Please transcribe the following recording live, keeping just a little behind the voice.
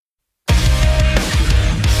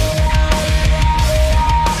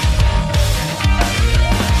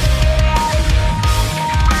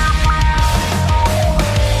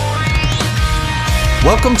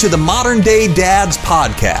Welcome to the Modern Day Dads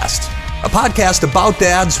Podcast, a podcast about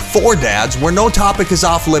dads for dads where no topic is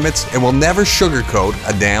off limits and we'll never sugarcoat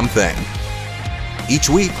a damn thing.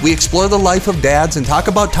 Each week, we explore the life of dads and talk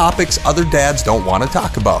about topics other dads don't want to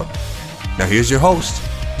talk about. Now here's your host,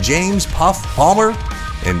 James Puff Palmer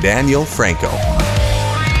and Daniel Franco.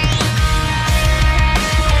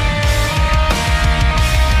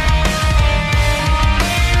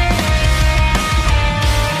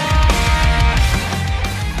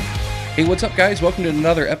 Hey, what's up, guys? Welcome to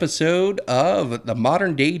another episode of the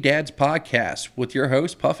Modern Day Dads Podcast with your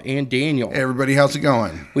hosts, Puff and Daniel. Hey, everybody. How's it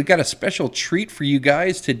going? We've got a special treat for you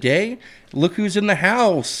guys today. Look who's in the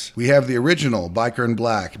house. We have the original Biker in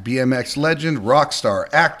Black, BMX legend, rockstar,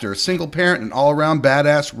 actor, single parent, and all-around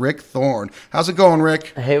badass Rick Thorne. How's it going,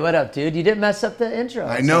 Rick? Hey, what up, dude? You didn't mess up the intro.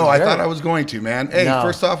 I know. I thought I was going to, man. Hey, No.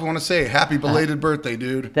 First off, I want to say happy belated birthday,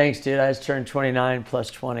 dude. Thanks, dude. I just turned 29 plus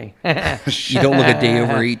 20. You don't look a day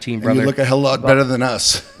over 18, And brother. you look a hell lot better than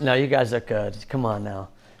us. No, you guys look good. Come on now.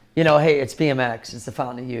 You know, hey, it's BMX. It's the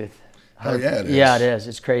fountain of youth. Oh, yeah, it is. Yeah, it is.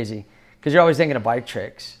 It's crazy. Because you're always thinking of bike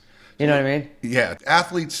tricks. You know what I mean? Yeah,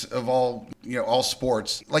 athletes of all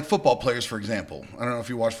sports, like football players, for example. I don't know if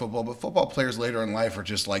you watch football, but football players later in life are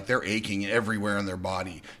just like, they're aching everywhere in their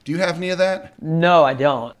body. Do you have any of that? No, I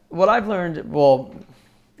don't. What I've learned,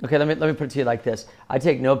 okay, let me put it to you like this. I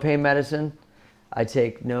take no pain medicine. I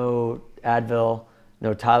take no Advil,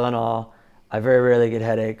 no Tylenol. I very rarely get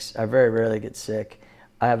headaches. I very rarely get sick.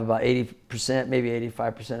 I have about 80%, maybe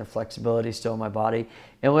 85% of flexibility still in my body.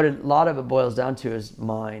 And what a lot of it boils down to is the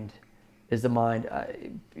mind.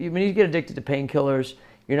 When you get addicted to painkillers,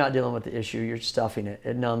 you're not dealing with the issue. You're stuffing it.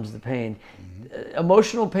 It numbs the pain. Mm-hmm.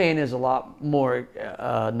 Emotional pain is a lot more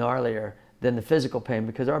gnarlier than the physical pain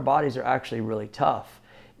because our bodies are actually really tough.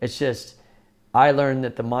 It's just, I learned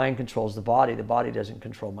that the mind controls the body. The body doesn't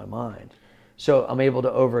control my mind. So I'm able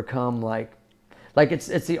to overcome like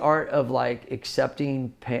it's the art of like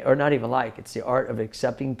accepting pain, or not even like, it's the art of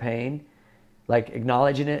accepting pain, like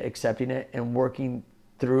acknowledging it, accepting it, and working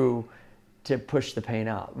through to push the pain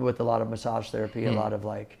out with a lot of massage therapy, a lot of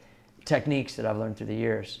like techniques that I've learned through the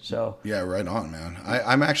years. So yeah, right on, man.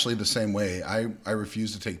 I'm actually the same way. I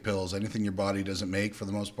refuse to take pills. Anything your body doesn't make, for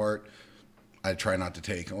the most part, I try not to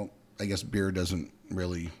take. Well, I guess beer doesn't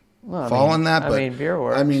really fall in that, but beer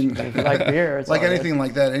works. I mean, if you like beer, it's like all anything good.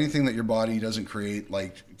 like that, anything that your body doesn't create,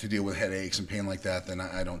 like to deal with headaches and pain like that, then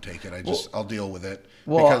I don't take it. I'll deal with it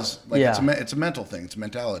because it's a mental thing. It's a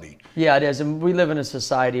mentality. Yeah, it is. And we live in a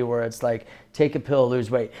society where it's like, take a pill,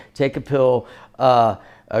 lose weight. Take a pill,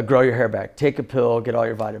 grow your hair back. Take a pill, get all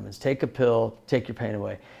your vitamins. Take a pill, take your pain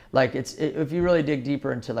away. Like if you really dig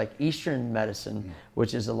deeper into like Eastern medicine,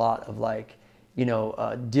 which is a lot of like,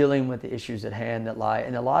 dealing with the issues at hand that lie.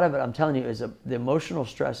 And a lot of it, I'm telling you, is the emotional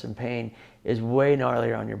stress and pain is way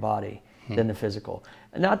gnarlier on your body than the physical.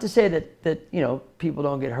 And not to say that people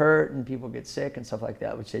don't get hurt and people get sick and stuff like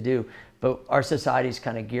that, which they do, but our society's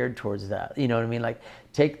kind of geared towards that. You know what I mean? Like,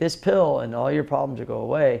 take this pill and all your problems will go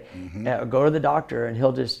away. Or go to the doctor and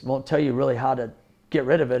he'll just won't tell you really how to get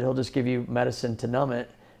rid of it. He'll just give you medicine to numb it.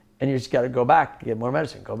 And you just got to go back, get more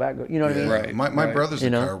medicine, go back. You know what I mean? Right. My brother's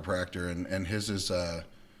a chiropractor, and his is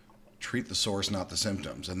treat the source, not the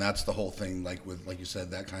symptoms. And that's the whole thing, like you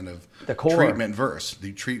said, that kind of the core treatment verse.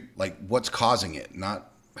 You treat like what's causing it,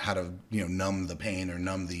 not how to numb the pain or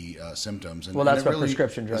numb the symptoms. And, that's what really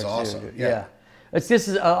prescription drugs awesome. do. Yeah.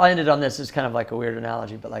 I ended on this. It's kind of like a weird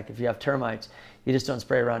analogy, but like if you have termites, you just don't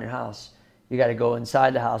spray around your house. You got to go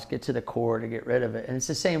inside the house, get to the core to get rid of it. And it's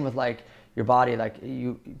the same with like your body. Like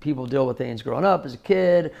people deal with things growing up as a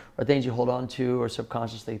kid, or things you hold on to, or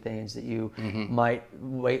subconsciously things that you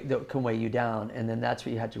that can weigh you down. And then that's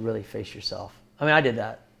where you had to really face yourself. I mean, I did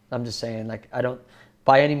that. I'm just saying, like, I don't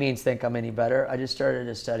by any means think I'm any better. I just started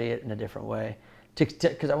to study it in a different way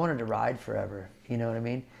because I wanted to ride forever. You know what I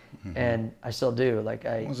mean? And I still do. Like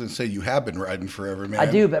I was going to say, you have been riding forever, man. I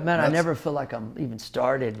do, but man, I never feel like I'm even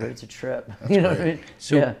started, but it's a trip. You know what I mean?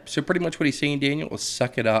 So pretty much what he's saying, Daniel, is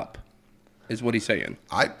suck it up, is what he's saying.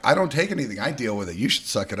 I don't take anything. I deal with it. You should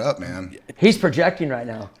suck it up, man. He's projecting right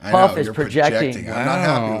now. Puff is projecting. I'm not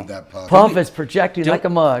happy with that, Puff. Puff is projecting like a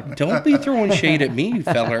mug. Don't be throwing shade at me,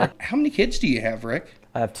 feller. How many kids do you have, Rick?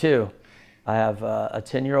 I have two. I have a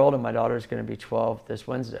 10-year-old, and my daughter's going to be 12 this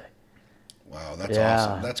Wednesday. Wow, that's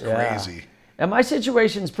awesome. That's crazy. And my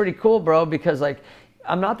situation's pretty cool, bro, because like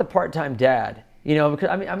I'm not the part-time dad, because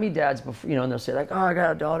I meet dads before, and they'll say like, oh, I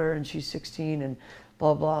got a daughter and she's 16 and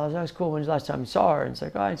blah, blah. That's cool. When's the last time you saw her? And it's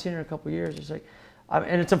like, oh, I haven't seen her in a couple of years. It's like,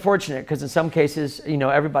 and it's unfortunate because in some cases,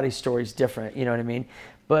 everybody's story is different, you know what I mean?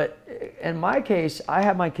 But in my case, I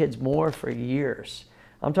had my kids more for years.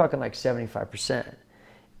 I'm talking like 75%.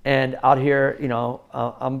 And out here, you know,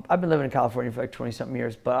 I've been living in California for like 20-something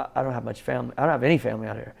years, but I don't have much family. I don't have any family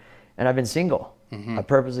out here. And I've been single. I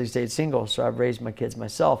purposely stayed single, so I've raised my kids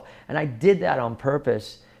myself. And I did that on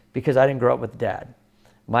purpose because I didn't grow up with a dad.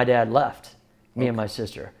 My dad left me and my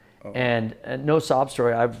sister. And no sob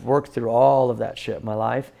story, I've worked through all of that shit in my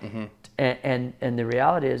life. And the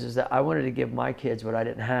reality is that I wanted to give my kids what I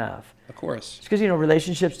didn't have. Of course. It's because, you know,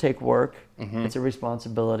 relationships take work. It's a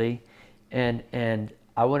responsibility. And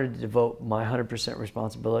I wanted to devote my 100%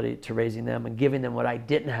 responsibility to raising them and giving them what I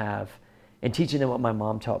didn't have and teaching them what my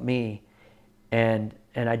mom taught me. And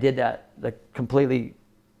I did that like completely,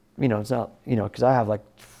 you know, it's not, you know, because I have like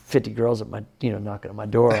 50 girls at my, you know, knocking on my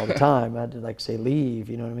door all the time. I had to like say leave,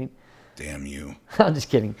 you know what I mean? Damn you. I'm just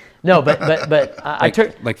kidding. No, but I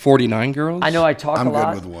took like 49 girls. I know I talk a lot.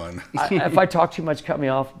 I'm good with one. If I talk too much, cut me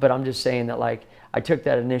off. But I'm just saying that like I took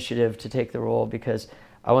that initiative to take the role because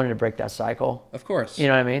I wanted to break that cycle. Of course. You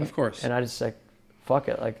know what I mean? Of course. And I just like, fuck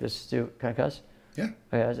it. Like this dude, can I cuss? Yeah.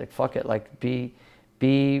 I was like, fuck it. Like be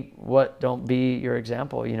what, don't be your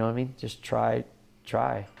example. You know what I mean? Just try.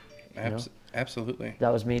 You know? Absolutely.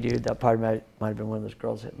 That was me, dude. That probably might have been one of those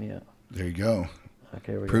girls hit me up. There you go.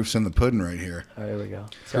 Okay, here we Proof's in the pudding right here. go. Oh, here we go.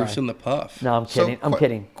 Proof's in the puff. No, I'm kidding. I'm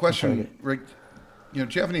kidding. Question, Rick. You know,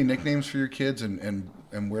 do you have any nicknames for your kids, and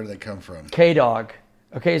where do they come from? K-Dog.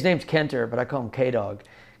 Okay, his name's Kenter, but I call him K-Dog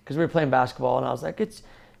because we were playing basketball, and I was like, it's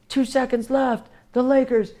 2 seconds left. The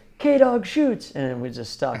Lakers. K-Dog shoots, and then we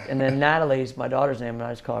just stuck. And then Natalie's my daughter's name, and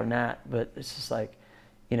I just call her Nat. But it's just like,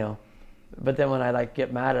 you know. But then when I like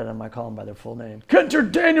get mad at them, I call them by their full name. Kenter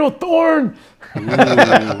Daniel Thorne.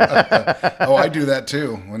 Oh, I do that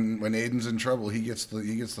too. When Aiden's in trouble, he gets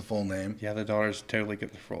the full name. Yeah, the daughters totally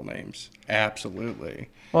get the full names. Absolutely.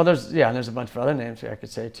 Well, there's a bunch of other names I could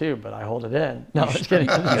say too, but I hold it in. No, I'm just kidding.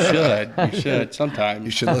 You should sometimes.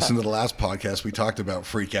 You should listen to the last podcast. We talked about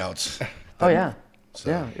freakouts. Oh yeah,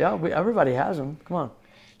 So. yeah. Everybody has them. Come on.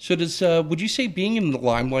 So would you say being in the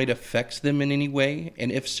limelight affects them in any way?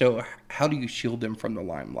 And if so, how do you shield them from the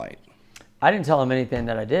limelight? I didn't tell them anything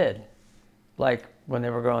that I did. Like when they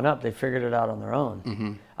were growing up, they figured it out on their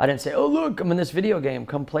own. I didn't say, "Oh look, I'm in this video game.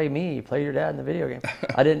 Come play me. Play your dad in the video game."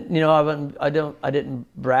 I didn't. You know, I didn't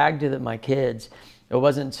brag to my kids. It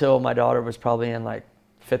wasn't until my daughter was probably in like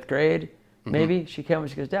 5th grade, maybe. She came and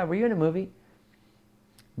she goes, "Dad, were you in a movie?"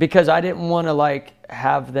 Because I didn't want to like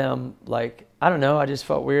have them like, I don't know, I just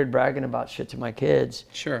felt weird bragging about shit to my kids.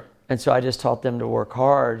 Sure. And so I just taught them to work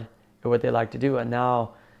hard at what they like to do. And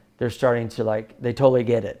now they're starting to like, they totally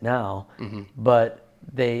get it now. But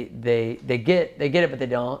they get it, but they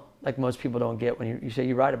don't. Like most people don't get when you say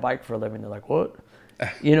you ride a bike for a living. They're like, what?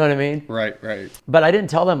 You know what I mean? Right. But I didn't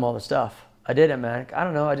tell them all the stuff. I didn't, man. I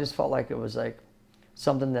don't know. I just felt like it was like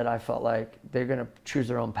something that I felt like they're going to choose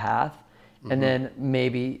their own path. And then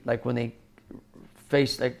maybe like when they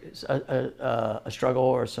face like a struggle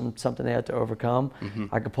or something they had to overcome,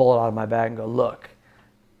 I could pull it out of my bag and go, look,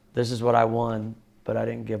 this is what I won, but I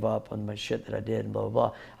didn't give up on my shit that I did and blah, blah,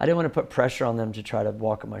 blah. I didn't want to put pressure on them to try to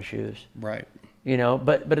walk in my shoes. Right. You know,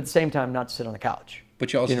 but at the same time, not to sit on the couch.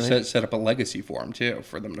 But you also You know what I mean? set up a legacy for them too,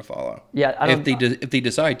 for them to follow. Yeah. If they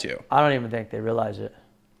decide to. I don't even think they realize it.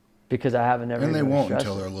 Because I haven't ever. And they even won't stressed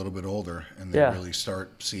until it. they're a little bit older and they really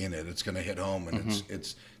start seeing it. It's going to hit home, and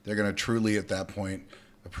it's they're going to truly at that point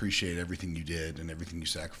appreciate everything you did and everything you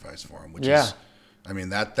sacrificed for them. Which is, I mean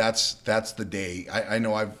that's the day. I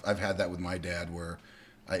know I've had that with my dad where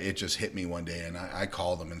it just hit me one day, and I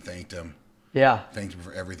called him and thanked him. Yeah. Thanked him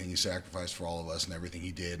for everything he sacrificed for all of us and everything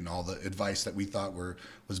he did and all the advice that we thought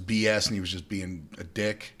was BS and he was just being a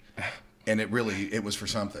dick. And it was for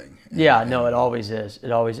something. Yeah, no, it always is.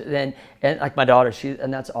 It always is. And like my daughter,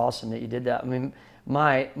 and that's awesome that you did that. I mean,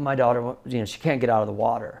 my daughter, you know, she can't get out of the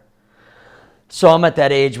water. So I'm at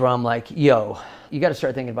that age where I'm like, yo, you got to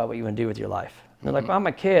start thinking about what you want to do with your life. And they're like, well, I'm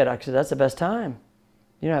a kid. I said, that's the best time.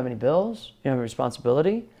 You don't have any bills. You don't have any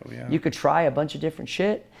responsibility. Oh, yeah. You could try a bunch of different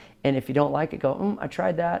shit. And if you don't like it, go, I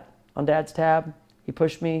tried that on Dad's tab. He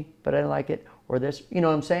pushed me, but I didn't like it. Or this, you know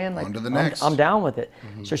what I'm saying? Like, on to the next. I'm down with it.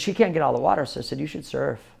 So she can't get out of the water. So I said, you should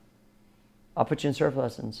surf. I'll put you in surf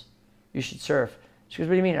lessons. You should surf. She goes,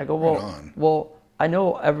 what do you mean? I go, well, I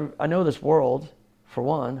know this world, for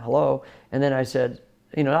one, hello. And then I said,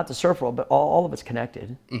 you know, not the surf world, but all of it's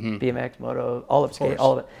connected. BMX, moto, all of skate,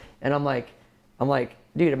 all of it. And I'm like,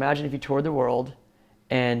 dude, imagine if you toured the world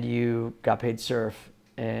and you got paid to surf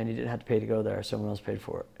and you didn't have to pay to go there. Someone else paid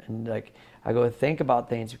for it. And like, I go, think about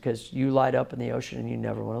things because you light up in the ocean and you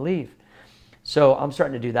never want to leave. So I'm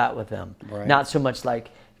starting to do that with them. Right. Not so much like,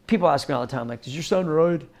 people ask me all the time, like, does your son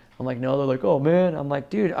ride? I'm like, no. They're like, oh man. I'm like,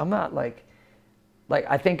 dude, I'm not like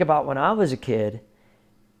I think about when I was a kid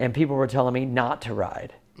and people were telling me not to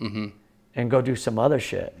ride and go do some other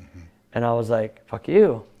shit. And I was like, fuck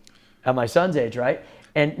you, at my son's age, right?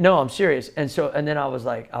 And no, I'm serious. And then I was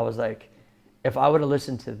like, if I would have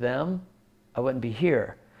listened to them, I wouldn't be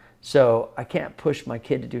here. So I can't push my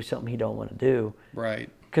kid to do something he don't want to do. Right.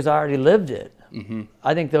 Because I already lived it.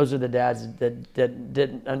 I think those are the dads that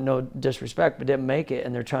didn't, no disrespect, but didn't make it,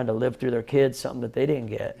 and they're trying to live through their kids something that they didn't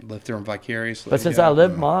get. Live through them vicariously. But since I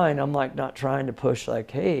lived mine, I'm like not trying to push like,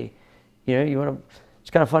 hey, you know, you want to. It's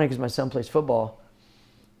kind of funny because my son plays football.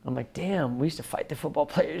 I'm like, damn, we used to fight the football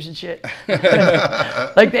players and shit.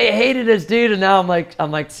 Like they hated us, dude. And now I'm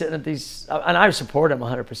like sitting at these, and I support him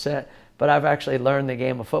 100%. But I've actually learned the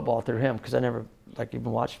game of football through him because I never like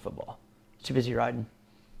even watched football. Too busy riding.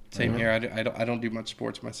 Same here. I don't do much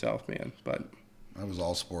sports myself, man. But I was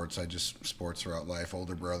all sports. I just sports throughout life.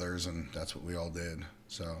 Older brothers, and that's what we all did.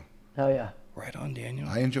 So. Hell yeah. Right on, Daniel.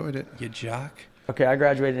 I enjoyed it. You jock. Okay, I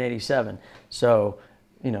graduated in '87. So,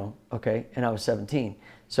 you know, okay, and I was 17.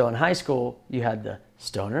 So in high school, you had the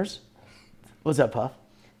stoners. What's up, Puff?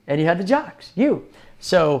 And you had the jocks. You.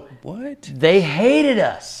 So what? They hated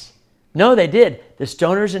us. No, they did. The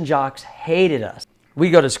stoners and jocks hated us. We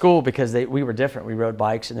go to school because we were different. We rode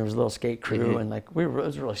bikes and there was a little skate crew and like it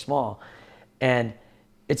was really small. And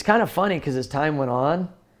it's kind of funny because as time went on,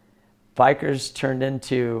 bikers turned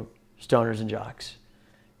into stoners and jocks.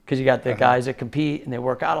 Because you got the guys that compete and they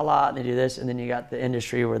work out a lot and they do this, and then you got the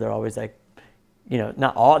industry where they're always like, you know,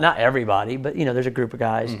 not everybody, but you know, there's a group of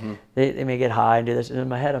guys. They may get high and do this, and in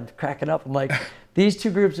my head I'm cracking up. I'm like, these two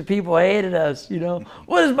groups of people hated us. You know,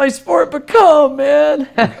 what has my sport become, man?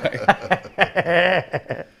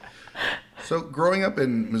 So growing up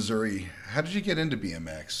in Missouri, how did you get into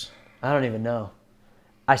BMX? I don't even know.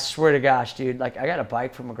 I swear to gosh, dude. Like I got a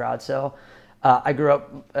bike from a garage sale. I grew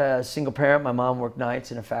up single parent. My mom worked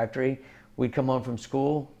nights in a factory. We'd come home from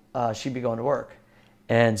school. She'd be going to work.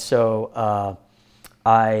 And so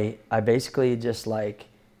I basically just like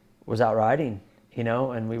was out riding, you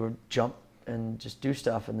know, and we would jump and just do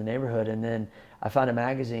stuff in the neighborhood. And then I found a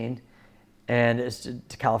magazine, and it's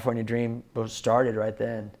the California Dream was started right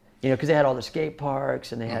then, you know, because they had all the skate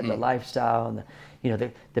parks and they had the lifestyle and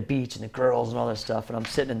the beach and the girls and all this stuff. And I'm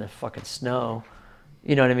sitting in the fucking snow.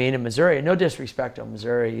 You know what I mean? In Missouri, no disrespect on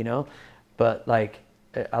Missouri, you know, but like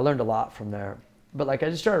I learned a lot from there. But like I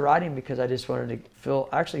just started riding because I just wanted to feel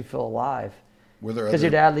alive. Because your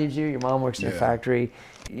dad leaves you, your mom works in a factory.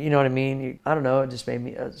 You know what I mean? I don't know. It just made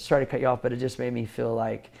me. Sorry to cut you off, but it just made me feel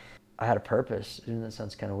like I had a purpose. And that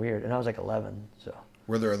sounds kind of weird. And I was like 11, so.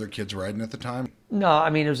 Were there other kids riding at the time? No, I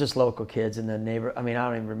mean, it was just local kids in the neighbor. I mean, I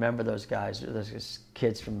don't even remember those guys. There's just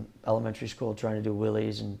kids from elementary school trying to do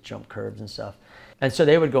wheelies and jump curbs and stuff. And so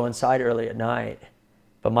they would go inside early at night,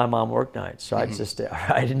 but my mom worked nights, so I'd just stay out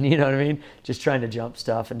riding, you know what I mean? Just trying to jump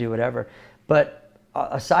stuff and do whatever. But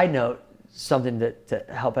a side note, something to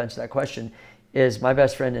help answer that question, is my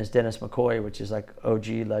best friend is Dennis McCoy, which is like OG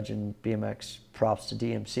legend BMX, props to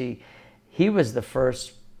DMC. He was the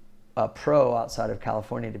first pro outside of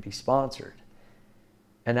California to be sponsored.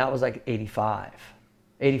 And that was like 84,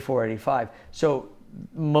 85. So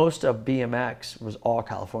most of BMX was all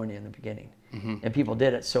California in the beginning. And people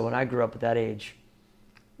did it. So when I grew up at that age,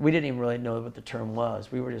 we didn't even really know what the term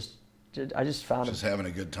was. We were I just found it. Just having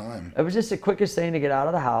a good time. It was just the quickest thing to get out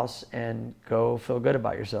of the house and go feel good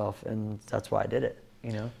about yourself. And that's why I did it,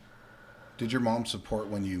 you know. Did your mom support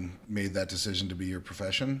when you made that decision to be your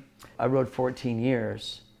profession? I rode 14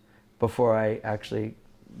 years before I actually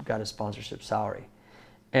got a sponsorship salary.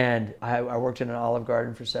 And I worked in an Olive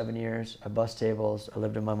Garden for 7 years. I bussed tables. I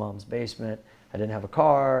lived in my mom's basement. I didn't have a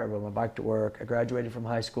car. I rode my bike to work. I graduated from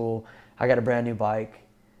high school. I got a brand new bike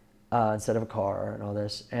instead of a car and all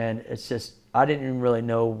this. And it's just, I didn't even really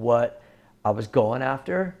know what I was going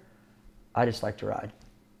after. I just liked to ride.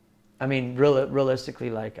 I mean, realistically,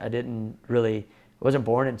 like I wasn't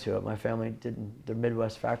born into it. My family didn't, they're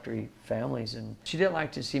Midwest factory families. And she didn't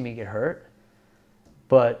like to see me get hurt,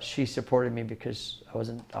 but she supported me because I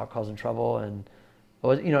wasn't out causing trouble and I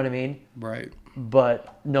was, you know what I mean? Right.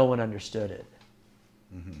 But no one understood it.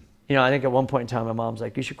 You know, I think at one point in time, my mom's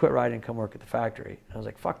like, you should quit riding and come work at the factory. And I was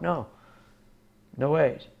like, fuck no. No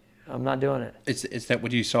way. I'm not doing it. Is that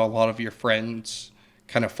what you saw a lot of your friends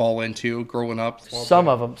kind of fall into growing up? Some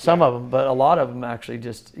of them, but a lot of them actually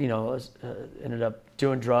just, you know, ended up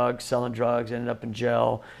doing drugs, selling drugs, ended up in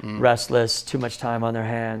jail, restless, too much time on their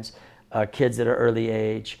hands, kids at an early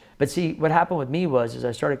age. But see, what happened with me was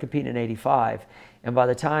I started competing in 85, and by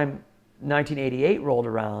the time 1988 rolled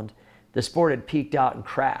around, the sport had peaked out and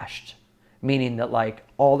crashed, meaning that like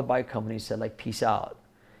all the bike companies said like, peace out.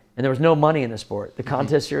 And there was no money in the sport. The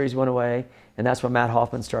contest series went away, and that's when Matt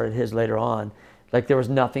Hoffman started his later on. Like, there was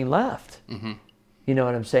nothing left. You know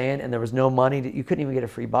what I'm saying? And there was no money. You couldn't even get a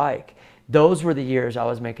free bike. Those were the years I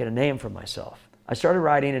was making a name for myself. I started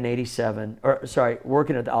riding in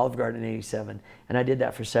working at the Olive Garden in 87, and I did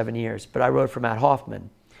that for 7 years. But I rode for Matt Hoffman,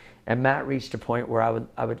 and Matt reached a point where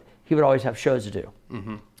he would always have shows to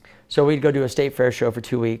do. So we'd go do a state fair show for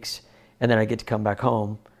 2 weeks, and then I'd get to come back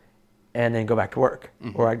home and then go back to work.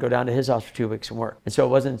 Or I'd go down to his house for 2 weeks and work. And so it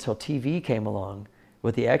wasn't until TV came along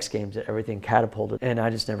with the X Games that everything catapulted, and I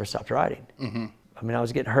just never stopped riding. I mean, I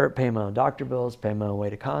was getting hurt, paying my own doctor bills, paying my own way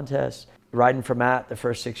to contests. Riding for Matt the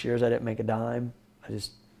first 6 years, I didn't make a dime. I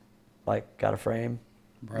just got a frame.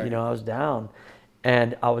 Right. You know, I was down.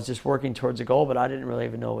 And I was just working towards a goal, but I didn't really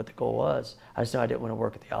even know what the goal was. I just knew I didn't want to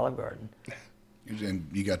work at the Olive Garden. And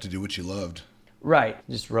you got to do what you loved. Right.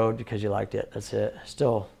 Just rode because you liked it. That's it.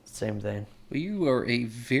 Still, same thing. Well, you are a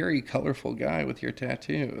very colorful guy with your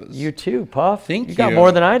tattoos. You too, Puff. Thank you. You got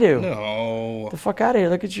more than I do. No. Get the fuck out of here.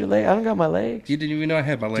 Look at your leg. I don't got my legs. You didn't even know I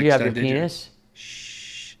had my legs. Do you have done, your penis?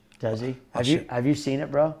 Shh. Does he? Have you seen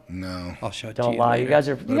it, bro? No. I'll show it to you. Don't lie. Later. You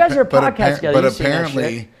guys are a podcast together. But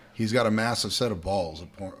apparently, he's got a massive set of balls,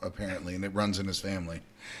 apparently, and it runs in his family.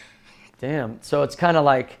 Damn. So it's kind of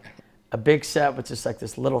like a big set with just like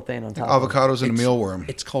this little thing on top. Avocados and a mealworm.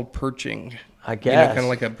 It's called perching. I guess. Kind of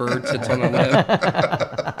like a bird sits on a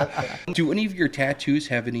limb. Do any of your tattoos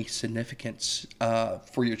have any significance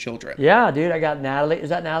for your children? Yeah, dude. I got Natalie. Is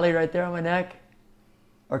that Natalie right there on my neck?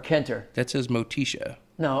 Or Kenter? That says Motisha.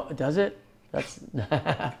 No, does it? That's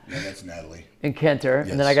yeah, that's Natalie. And Kenter.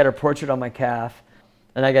 Yes. And then I got her portrait on my calf.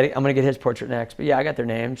 And I'm going to get his portrait next. But yeah, I got their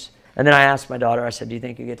names. And then I asked my daughter, I said, do you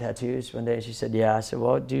think you get tattoos one day? She said, yeah. I said,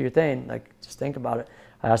 well, do your thing. Like, just think about it.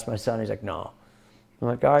 I asked my son. He's like, no. I'm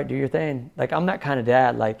like, all right, do your thing. Like, I'm that kind of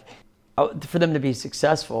dad. Like, for them to be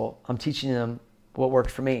successsul, I'm teaching them what worked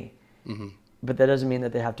for me. But that doesn't mean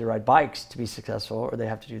that they have to ride bikes to be successful or they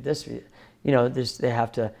have to do this. You know, they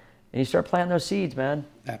have to, and you start planting those seeds, man.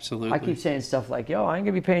 Absolutely. I keep saying stuff like, yo, I ain't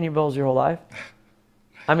going to be paying your bills your whole life.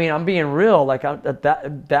 I mean, I'm being real. Like,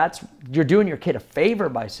 that's you're doing your kid a favor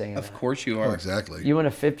by saying that. Of course you are. Oh, exactly. You want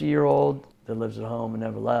a 50-year-old that lives at home and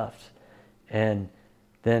never left. And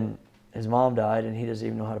then his mom died and he doesn't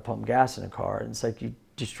even know how to pump gas in a car. And it's like you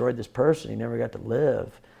destroyed this person. He never got to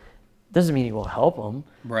live. Doesn't mean you won't help him.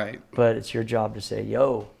 Right. But it's your job to say,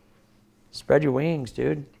 yo, spread your wings,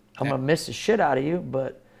 dude. I'm going to miss the shit out of you,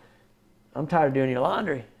 but I'm tired of doing your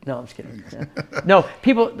laundry. No, I'm just kidding. No,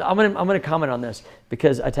 people, I'm gonna comment on this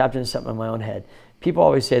because I tapped into something in my own head. People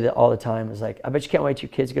always say that all the time. It's like, I bet you can't wait till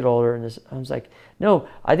your kids get older. And this, I was like, no,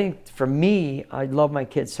 I think for me, I love my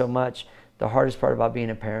kids so much. The hardest part about being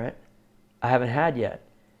a parent, I haven't had yet.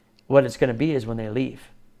 What it's going to be is when they leave.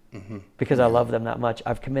 Because I love them that much.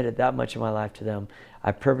 I've committed that much of my life to them.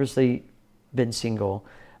 I've purposely been single.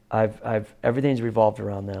 Everything's revolved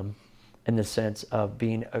around them in the sense of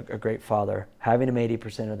being a great father, having them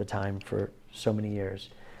 80% of the time for so many years.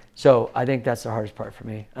 So I think that's the hardest part for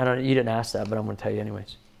me. You didn't ask that, but I'm going to tell you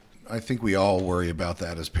anyways. I think we all worry about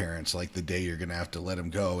that as parents, like the day you're going to have to let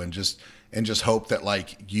them go and just hope that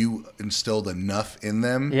like you instilled enough in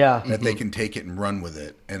them that they can take it and run with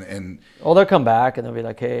it. And well, they'll come back and they'll be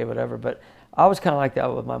like, hey, whatever. But I was kind of like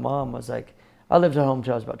that with my mom. Was like, I lived at home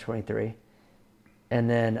until I was about 23. And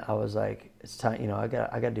then I was like, it's time, I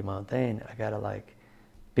got to do my own thing. I got to like,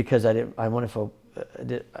 because I want to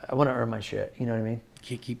earn my shit. You know what I mean?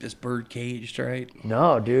 Can't keep this bird caged, right?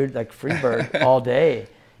 No, dude, like free bird all day,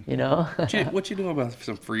 What you doing about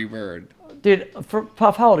some free bird? Dude,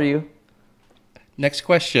 Puff, how old are you? Next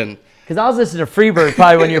question. Because I was listening to Freebird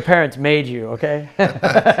probably when your parents made you, okay?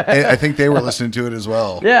 I think they were listening to it as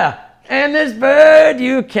well. Yeah. And this bird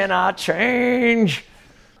you cannot change.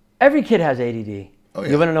 Every kid has ADD. Oh,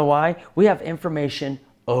 yeah. You want to know why? We have information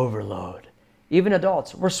overload. Even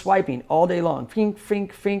adults, we're swiping all day long. Fink,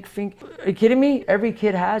 fink, fink, fink. Are you kidding me? Every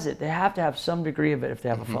kid has it. They have to have some degree of it if they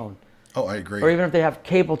have a phone. Oh, I agree. Or even if they have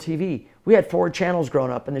cable TV. We had 4 channels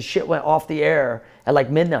growing up, and the shit went off the air at like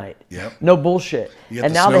midnight. Yep. No bullshit.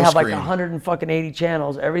 And now they have like 180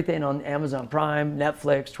 channels, everything on Amazon Prime,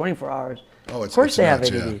 Netflix, 24 hours. Oh, of course they have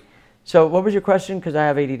ADD. Yeah. So what was your question? Because I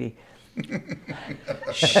have ADD.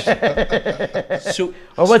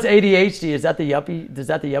 Or what's ADHD? Is that the yuppie? Is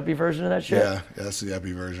that the yuppie version of that shit? Yeah, that's the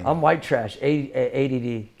yuppie version. I'm white trash.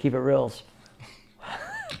 ADD. Keep it reals.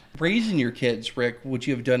 Raising your kids, Rick, would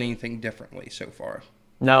you have done anything differently so far?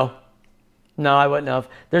 No, I wouldn't have.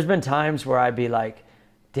 There's been times where I'd be like,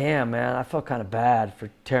 damn, man, I felt kind of bad for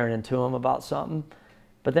tearing into them about something.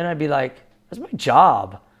 But then I'd be like, that's my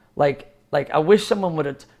job. Like I wish someone would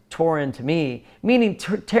have tore into me, meaning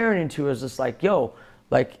tearing into is just like, yo,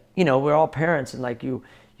 like, you know, we're all parents, and like you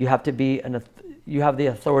have to be you have the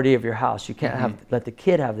authority of your house. You can't let the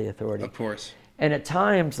kid have the authority. Of course. And at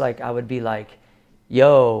times, like, I would be like,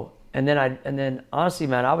 yo, and then honestly,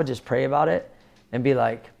 man, I would just pray about it and be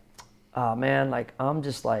like, oh man, like, I'm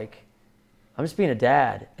just being a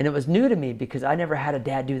dad. And it was new to me because I never had a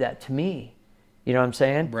dad do that to me. You know what I'm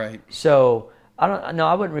saying? Right. So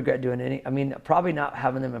I wouldn't regret doing any. I mean, probably not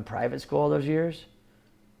having them in private school those years,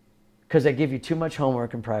 because they give you too much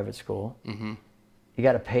homework in private school. Mm-hmm. You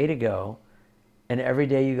got to pay to go. And every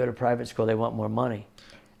day you go to private school, they want more money.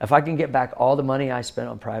 If I can get back all the money I spent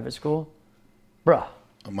on private school, bruh.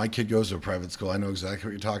 My kid goes to a private school. I know exactly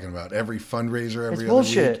what you're talking about. Every fundraiser, every other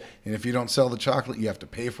week. And if you don't sell the chocolate, you have to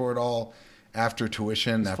pay for it all after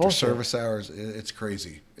tuition, after service hours. It's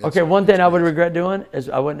crazy. Okay, one thing I would regret doing is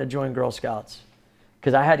I wouldn't have joined Girl Scouts,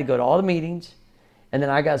 because I had to go to all the meetings, and then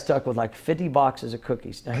I got stuck with like 50 boxes of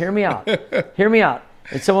cookies. Now hear me out. Hear me out.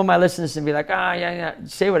 And someone might listen to this and be like, yeah,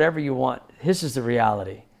 say whatever you want. This is the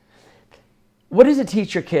reality. What does it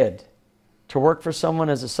teach your kid? To work for someone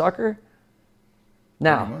as a sucker?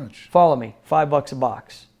 Now, follow me. $5 a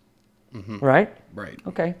box. Mm-hmm. Right? Right.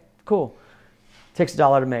 Okay, cool. Takes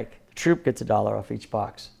 $1 to make. The troop gets $1 off each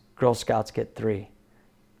box. Girl Scouts get 3.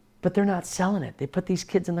 But they're not selling it. They put these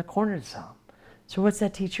kids in the corner to sell them. So what's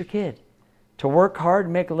that teach your kid? To work hard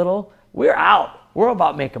and make a little? We're out. We're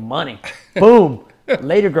about making money. Boom.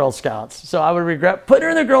 Later Girl Scouts. So I would regret putting her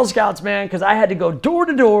in the Girl Scouts, man, because I had to go door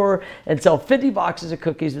to door and sell 50 boxes of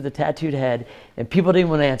cookies with a tattooed head, and people didn't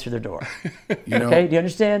want to answer their door. Okay, do you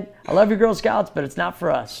understand? I love your Girl Scouts, but it's not for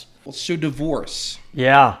us. Well, so divorce.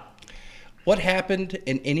 Yeah. What happened,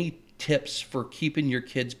 and any tips for keeping your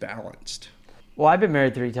kids balanced? Well, I've been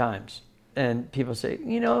married 3 times, and people say,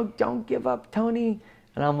 don't give up, Tony.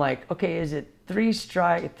 And I'm like, okay, is it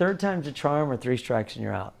 3rd time's a charm, or 3 strikes and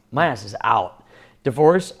you're out? My ass is out.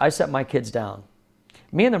 Divorce, I set my kids down.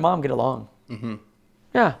 Me and their mom get along. Mm-hmm.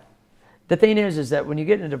 Yeah. The thing is that when you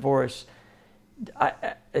get in a divorce,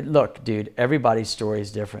 look, dude, everybody's story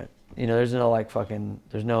is different. There's no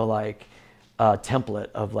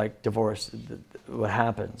template of like divorce, what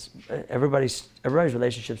happens. Everybody's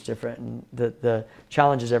relationship's different, and the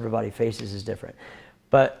challenges everybody faces is different.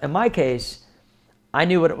 But in my case, I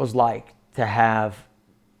knew what it was like to have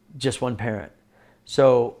just one parent.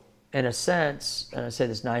 So in a sense, and I say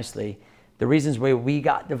this nicely, the reasons why we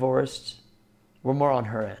got divorced were more on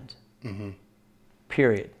her end. Mm-hmm.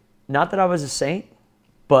 Period. Not that I was a saint,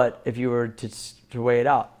 but if you were to weigh it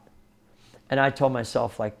out. And I told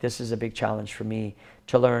myself, like, this is a big challenge for me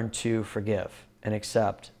to learn to forgive and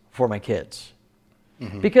accept for my kids.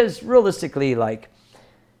 Mm-hmm. Because realistically, like,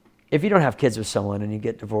 if you don't have kids with someone and you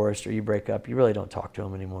get divorced or you break up, you really don't talk to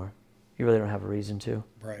them anymore. You really don't have a reason to.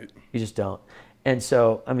 Right. You just don't. And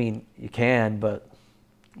so, I mean, you can, but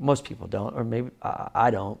most people don't, or maybe I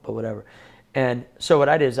don't, but whatever. And so what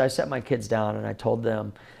I did is I set my kids down and I told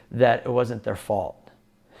them that it wasn't their fault.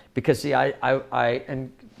 Because see, I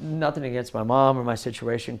and nothing against my mom or my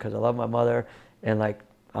situation, because I love my mother, and like,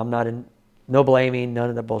 I'm not in, no blaming, none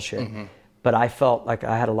of that bullshit. Mm-hmm. But I felt like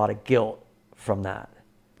I had a lot of guilt from that.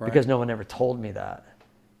 Right. Because no one ever told me that,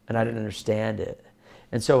 and I didn't understand it.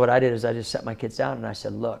 And so what I did is I just set my kids down and I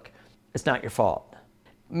said, look, it's not your fault.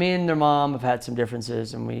 Me and their mom have had some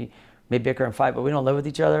differences, and we may bicker and fight, but we don't live with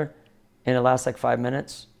each other. And it lasts like 5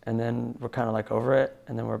 minutes, and then we're kind of like over it,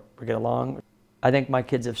 and then we get along. I think my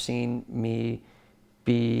kids have seen me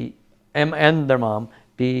be, and their mom,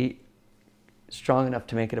 be strong enough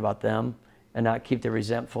to make it about them and not keep the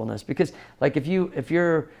resentfulness. Because like if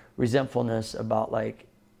your resentfulness about like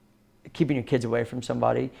keeping your kids away from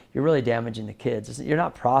somebody, you're really damaging the kids. You're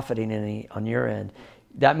not profiting any on your end.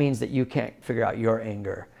 That means that you can't figure out your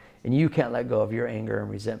anger, and you can't let go of your anger and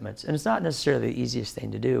resentments. And it's not necessarily the easiest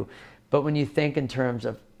thing to do, but when you think in terms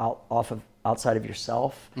of outside of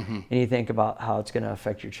yourself, mm-hmm. and you think about how it's going to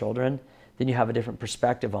affect your children, then you have a different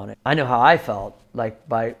perspective on it. I know how I felt like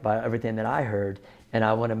by everything that I heard, and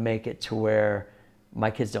I want to make it to where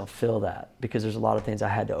my kids don't feel that, because there's a lot of things I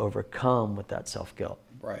had to overcome with that self-guilt.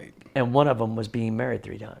 Right. And one of them was being married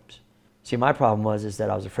 3 times. See, my problem was that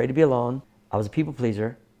I was afraid to be alone. I was a people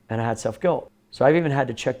pleaser, and I had self-guilt. So I've even had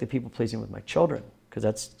to check the people pleasing with my children, because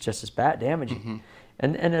that's just as bad, damaging. Mm-hmm.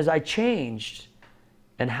 And as I changed,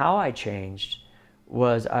 and how I changed,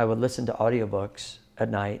 was I would listen to audiobooks at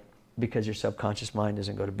night, because your subconscious mind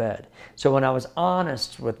doesn't go to bed. So when I was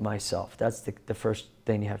honest with myself, that's the first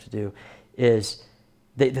thing you have to do, is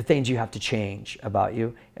the things you have to change about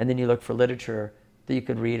you. And then you look for literature that you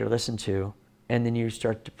could read or listen to, and then you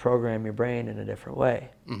start to program your brain in a different way,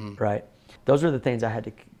 mm-hmm. right? Those are the things I had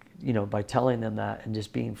to by telling them that and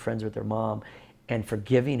just being friends with their mom and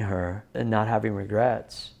forgiving her and not having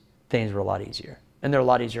regrets, things were a lot easier. And they're a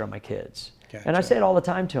lot easier on my kids. Gotcha. And I say it all the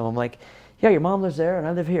time to them, like, yeah, your mom lives there and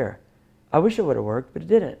I live here. I wish it would have worked, but it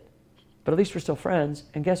didn't. But at least we're still friends.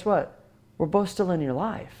 And guess what? We're both still in your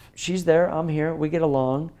life. She's there, I'm here, we get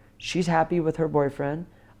along. She's happy with her boyfriend.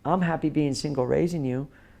 I'm happy being single, raising you.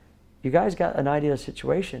 You guys got an ideal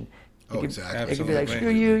situation. Exactly. It could be like, screw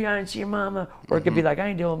you, I didn't see your mama. Or it could be like, I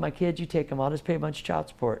ain't dealing with my kids, you take them, I'll just pay a bunch of child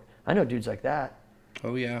support. I know dudes like that.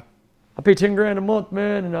 Oh, yeah. I pay $10,000 a month,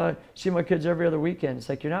 man, and I see my kids every other weekend. It's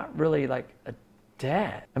like, you're not really like a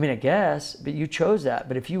dad. I mean, I guess, but you chose that.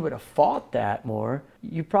 But if you would have fought that more,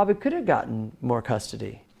 you probably could have gotten more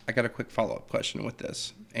custody. I got a quick follow-up question with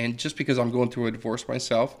this. And just because I'm going through a divorce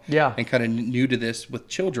myself and kind of new to this with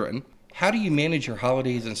children, how do you manage your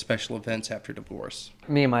holidays and special events after divorce?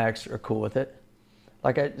 Me and my ex are cool with it.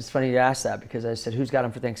 It's funny you asked that because I said, who's got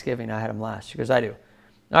them for Thanksgiving? I had them last. She goes, I do.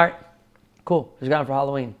 All right, cool. Who's got them for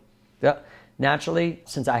Halloween? Yeah. Naturally,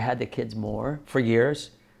 since I had the kids more for years,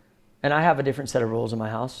 and I have a different set of rules in my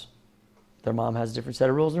house. Their mom has a different set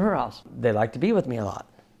of rules in her house. They like to be with me a lot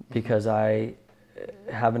because I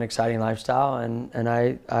have an exciting lifestyle and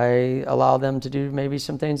I allow them to do maybe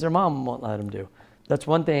some things their mom won't let them do. That's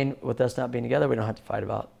one thing with us not being together we don't have to fight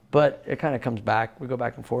about. But it kind of comes back. We go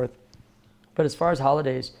back and forth. But as far as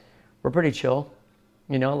holidays, we're pretty chill.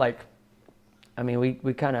 We kind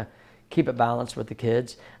of keep it balanced with the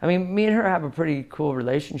kids. I mean, me and her have a pretty cool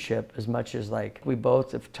relationship as much as like we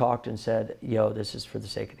both have talked and said, yo, this is for the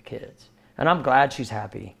sake of the kids. And I'm glad she's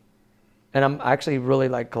happy. And I'm actually really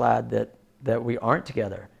glad that we aren't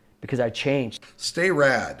together because I changed. Stay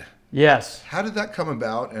rad. Yes. How did that come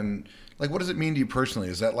about? And what does it mean to you personally?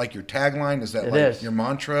 Is that like your tagline? Is that your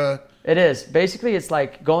mantra? It is. Basically, it's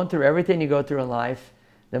like going through everything you go through in life,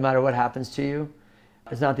 no matter what happens to you.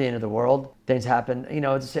 It's not the end of the world. Things happen,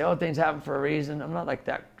 to say, oh, things happen for a reason. I'm not like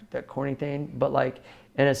that corny thing, but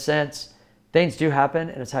in a sense, things do happen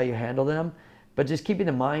and it's how you handle them. But just keeping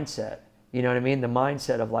the mindset, you know what I mean? The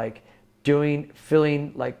mindset of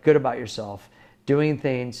feeling good about yourself, doing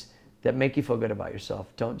things that make you feel good about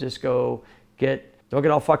yourself. Don't just don't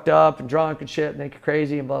get all fucked up and drunk and shit and make you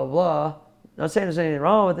crazy and blah, blah, blah. Not saying there's anything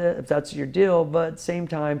wrong with it if that's your deal, but at the same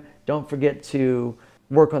time, don't forget to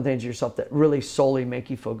work on things yourself that really solely make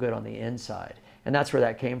you feel good on the inside. And that's where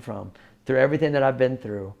that came from. Through everything that I've been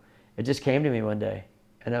through, it just came to me one day.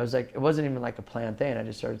 And I was like, it wasn't even like a planned thing. I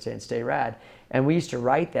just started saying, stay rad. And we used to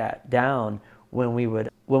write that down when we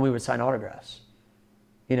would sign autographs.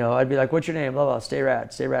 I'd be like, what's your name? Blah, blah, stay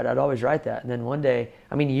rad, stay rad. I'd always write that. And then one day,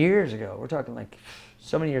 years ago, we're talking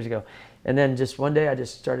so many years ago. And then just one day I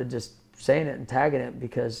just started just saying it and tagging it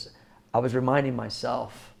because I was reminding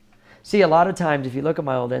myself. See, a lot of times, if you look at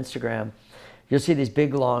my old Instagram, you'll see these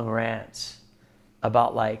big, long rants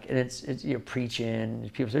about and it's you're preaching,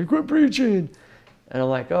 and people say, quit preaching. And I'm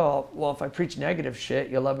like, oh, well, if I preach negative shit,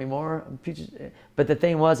 you'll love me more. I'm preaching. But the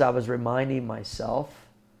thing was, I was reminding myself.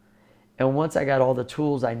 And once I got all the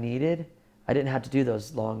tools I needed, I didn't have to do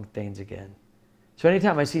those long things again. So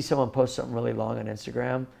anytime I see someone post something really long on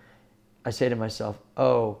Instagram, I say to myself,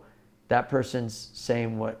 oh, that person's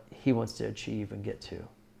saying what he wants to achieve and get to.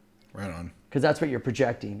 Right on. Because that's what you're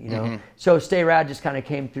projecting, Mm-hmm. So Stay Rad just kind of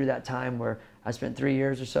came through that time where I spent 3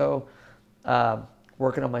 years or so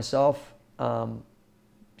working on myself, trying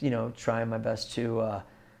my best to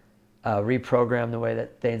reprogram the way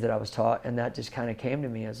that things that I was taught. And that just kind of came to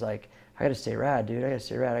me as I got to stay rad, dude. I got to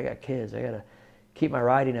stay rad. I got kids. I got to keep my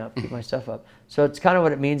writing up, keep my stuff up. So it's kind of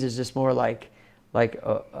what it means is just more to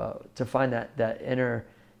find that inner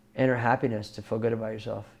happiness, to feel good about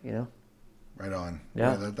yourself, Right on.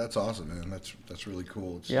 Yeah, that's awesome, man. That's really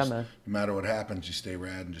cool. It's man. No matter what happens, you stay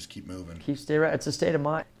rad and just keep moving. Stay rad. It's a state of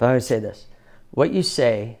mind. But I always say this: what you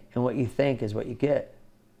say and what you think is what you get,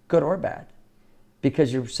 good or bad,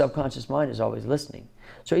 because your subconscious mind is always listening.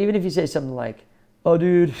 So even if you say something like, "Oh,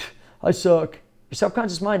 dude, I suck," your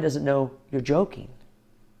subconscious mind doesn't know you're joking.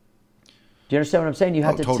 Do you understand what I'm saying? You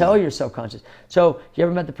have to totally. tell your subconscious. So you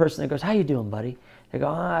ever met the person that goes, "How you doing, buddy?" They go,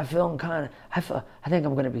 I think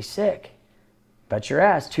I'm going to be sick. Bet your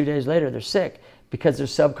ass, 2 days later, they're sick because their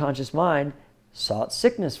subconscious mind sought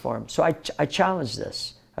sickness for them. So I challenged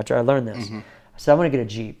this after I learned this. Mm-hmm. I said, I want to get a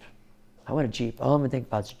Jeep. I want a Jeep. All I'm going to think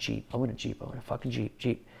about is a Jeep. I want a Jeep. I want a fucking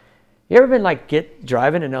Jeep. You ever been get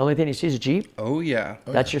driving and the only thing you see is a Jeep? Oh, yeah.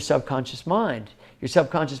 That's your subconscious mind. Your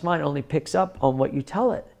subconscious mind only picks up on what you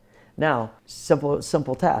tell it. Now,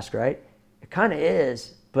 simple task, right? It kind of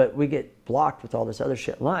is, but we get blocked with all this other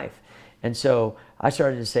shit in life. And so I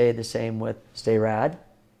started to say the same with Stay Rad,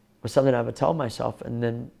 was something I would tell myself. And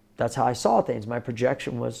then that's how I saw things. My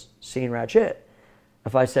projection was seeing rad shit.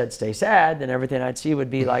 If I said stay sad, then everything I'd see would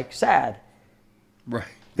be like sad. Right.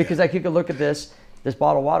 Because like you could look at this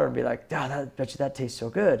bottle of water and be like, I bet you that tastes so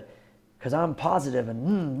good because I'm positive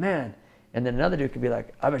and man. And then another dude could be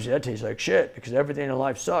like, I bet you that tastes like shit because everything in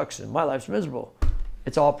life sucks and my life's miserable.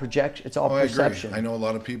 It's all projection. It's all perception. I agree. I know a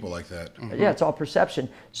lot of people like that. Mm-hmm. Yeah, it's all perception.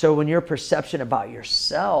 So when your perception about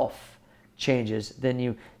yourself changes,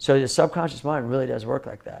 then so the subconscious mind really does work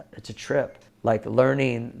like that. It's a trip. Like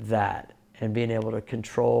learning that and being able to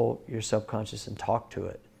control your subconscious and talk to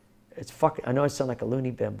it. It's fucking, I know I sound like a loony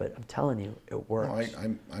bin, but I'm telling you, it works.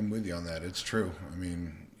 No, I'm with you on that. It's true. I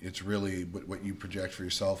mean, it's really what you project for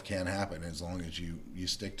yourself can happen as long as you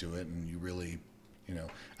stick to it and you really,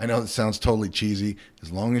 I know it sounds totally cheesy,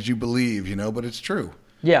 as long as you believe, but it's true.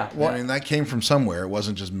 Yeah. Well, I mean, that came from somewhere. It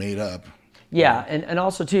wasn't just made up. Yeah. And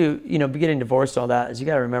also too, getting divorced and all that is you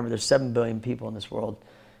got to remember there's 7 billion people in this world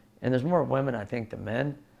and there's more women, I think, than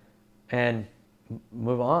men. And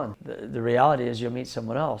move on. The reality is you'll meet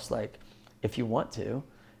someone else. Like, if you want to,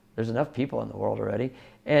 there's enough people in the world already.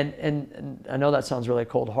 And I know that sounds really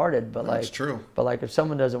cold-hearted, but that's true. But like, if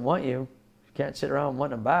someone doesn't want you, you can't sit around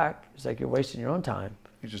wanting them back. It's like you're wasting your own time.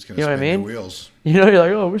 You're just gonna spin your wheels. You're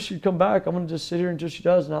like, oh, I wish she'd come back. I'm gonna just sit here until she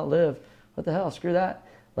does, not live. What the hell? Screw that.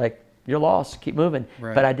 Like, you're lost. Keep moving.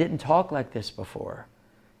 Right. But I didn't talk like this before.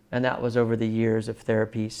 And that was over the years of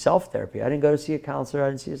therapy, self-therapy. I didn't go to see a counselor. I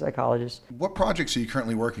didn't see a psychologist. What projects are you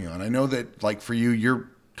currently working on? I know that, like, for you, you're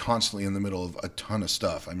constantly in the middle of a ton of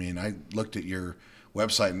stuff. I mean, I looked at your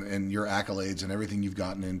website and your accolades and everything you've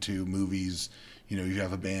gotten into, movies, you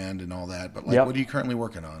have a band and all that. But, like, What are you currently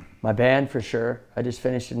working on? My band, for sure. I just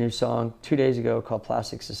finished a new song 2 days ago called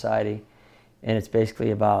Plastic Society. And it's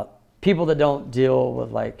basically about people that don't deal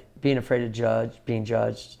with, like, being afraid of being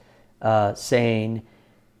judged, saying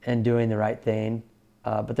and doing the right thing,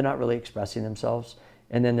 but they're not really expressing themselves.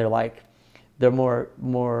 And then they're more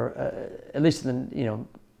at least in the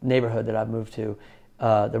neighborhood that I've moved to,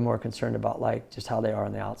 they're more concerned about like just how they are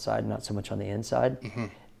on the outside, not so much on the inside. Mm-hmm.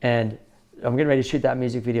 And I'm getting ready to shoot that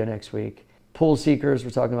music video next week. Pool Seekers, we're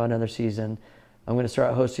talking about another season. I'm going to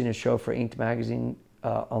start hosting a show for Inked Magazine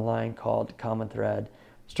online called Common Thread.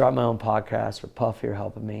 Start my own podcast with Puff here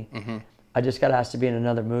helping me. Mm-hmm. I just got asked to be in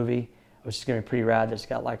another movie, which is going to be pretty rad. It's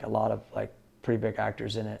got like a lot of like pretty big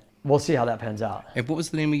actors in it. We'll see how that pans out. And what was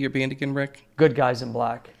the name of your band again, Rick? Good Guys in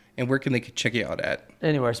Black. And where can they check you out at?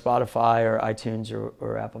 Anywhere, Spotify or iTunes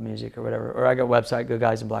or Apple Music or whatever. Or I got a website,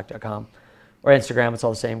 goodguysinblack.com. Or Instagram, it's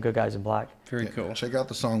all the same, Good Guys in Black. Very cool. Check out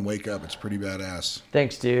the song Wake Up. It's pretty badass.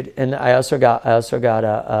 Thanks, dude. And I also got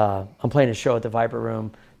I'm playing a show at the Viper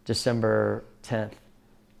Room December 10th.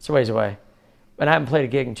 It's a ways away. And I haven't played a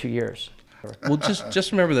gig in 2 years. Well,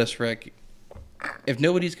 just remember this, Rick. If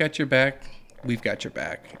nobody's got your back, we've got your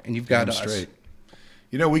back. And you've got us. Straight.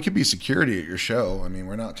 We could be security at your show. I mean,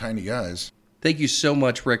 we're not tiny guys. Thank you so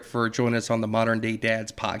much, Rick, for joining us on the Modern Day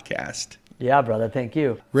Dads podcast. Yeah, brother. Thank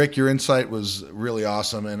you. Rick, your insight was really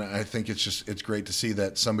awesome. And I think it's great to see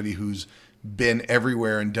that somebody who's been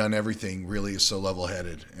everywhere and done everything really is so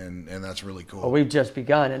level-headed. And that's really cool. Well, we've just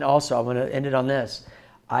begun. And also, I'm going to end it on this.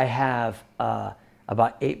 I have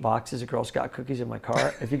about 8 boxes of Girl Scout cookies in my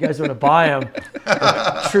car. If you guys want to buy them,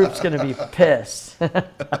 the troop's going to be pissed.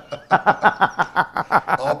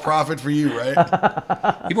 All profit for you,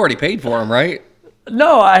 right? You've already paid for them, right?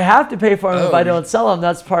 No, I have to pay for them if I don't sell them.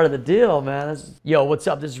 That's part of the deal, man. Yo, what's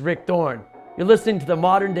up? This is Rick Thorne. You're listening to the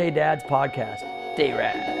Modern Day Dads podcast. Stay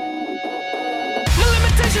rad. No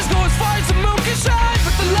limitations go as far as the moon can shine,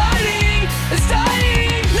 but the lighting is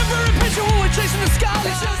dying. Never a picture when we're chasing the sky.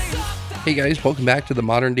 Hey guys, welcome back to the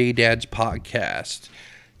Modern Day Dads podcast.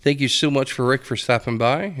 Thank you so much for Rick for stopping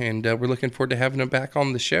by, and we're looking forward to having him back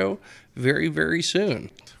on the show very, very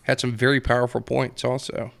soon. Had some very powerful points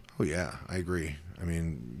also. Oh yeah, I agree. I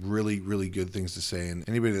mean, really, really good things to say, and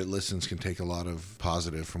anybody that listens can take a lot of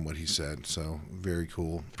positive from what he said, so very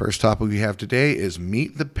cool. First topic we have today is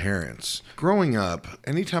meet the parents. Growing up,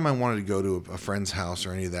 anytime I wanted to go to a friend's house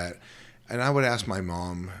or any of that, and I would ask my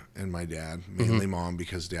mom and my dad, mainly mom,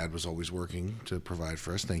 because dad was always working to provide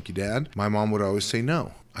for us. Thank you, Dad. My mom would always say,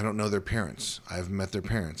 no, I don't know their parents. I haven't met their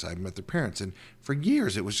parents. I've met their parents. And for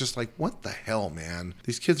years, it was just like, what the hell, man?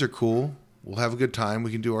 These kids are cool. We'll have a good time.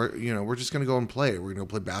 We can do our, we're just going to go and play. We're going to go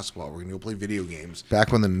play basketball. We're going to go play video games.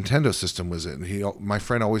 Back when the Nintendo system was in, my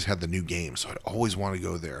friend always had the new game, so I'd always want to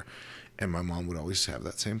go there. And my mom would always have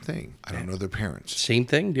that same thing. I don't know their parents. Same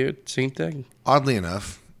thing, dude. Same thing. Oddly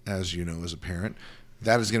enough, as you know as a parent,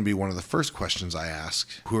 that is going to be one of the first questions I ask.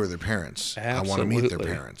 Who are their parents? Absolutely. I want to meet their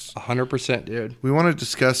parents. 100%, dude. We want to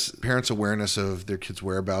discuss parents' awareness of their kids'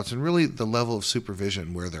 whereabouts and really the level of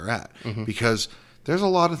supervision where they're at. Because there's a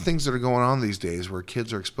lot of things that are going on these days where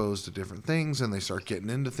kids are exposed to different things and they start getting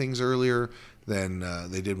into things earlier than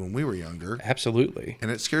they did when we were younger. Absolutely. And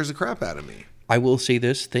it scares the crap out of me. I will say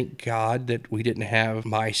this, thank God that we didn't have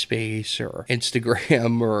MySpace or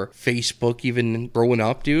Instagram or Facebook even growing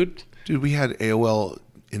up, dude. Dude, we had AOL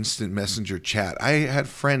Instant Messenger chat. I had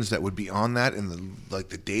friends that would be on that and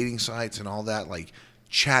the dating sites and all that, like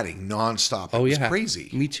chatting nonstop. It was crazy.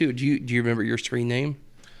 Me too. Do you remember your screen name?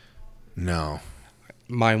 No.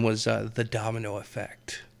 Mine was the Domino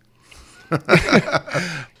Effect.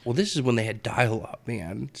 Well, this is when they had dial-up,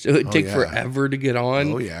 man. So it'd take forever to get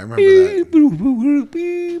on. Oh, yeah, I remember that.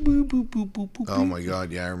 Oh, my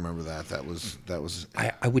God, yeah, I remember that. That was.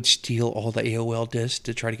 I would steal all the AOL discs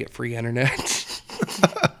to try to get free internet.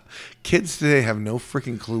 Kids today have no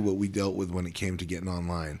freaking clue what we dealt with when it came to getting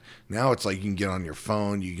online. Now it's like you can get on your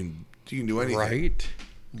phone, you can do anything.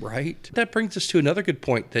 Right. That brings us to another good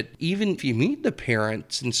point, that even if you meet the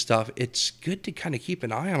parents and stuff, it's good to kind of keep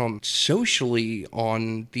an eye on them socially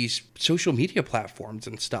on these social media platforms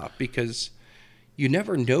and stuff, because you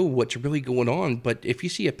never know what's really going on. But if you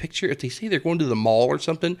see a picture, if they say they're going to the mall or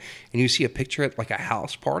something, and you see a picture at like a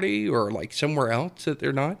house party or like somewhere else that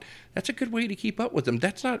they're not, that's a good way to keep up with them.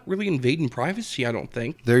 That's not really invading privacy, I don't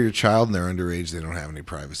think. They're your child and they're underage. They don't have any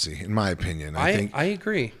privacy, in my opinion. I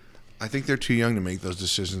agree. I think they're too young to make those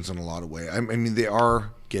decisions in a lot of ways. I mean, they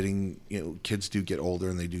are getting, kids do get older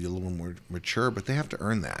and they do get a little more mature, but they have to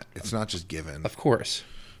earn that. It's not just given. Of course.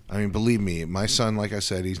 I mean, believe me, my son, like I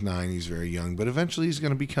said, he's 9, he's very young, but eventually he's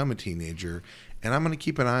going to become a teenager, and I'm going to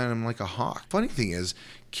keep an eye on him like a hawk. Funny thing is,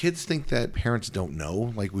 kids think that parents don't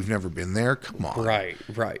know, like we've never been there. Come on.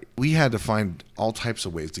 Right. We had to find all types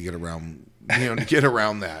of ways to get around, to get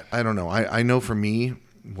around that. I don't know. I know for me,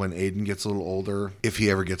 when Aiden gets a little older, if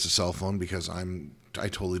he ever gets a cell phone, because I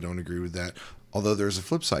totally don't agree with that. Although there's a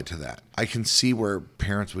flip side to that. I can see where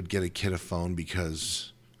parents would get a kid a phone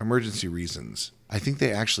because emergency reasons. I think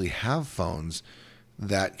they actually have phones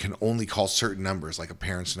that can only call certain numbers, like a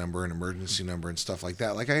parent's number, an emergency number, and stuff like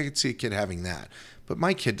that. Like I could see a kid having that. But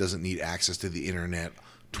my kid doesn't need access to the internet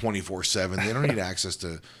 24/7. They don't need access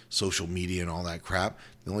to social media and all that crap.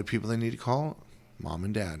 The only people they need to call, mom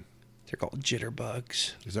and dad. They're called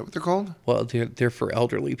jitterbugs. Is that what they're called? Well, they're for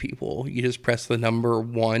elderly people. You just press the number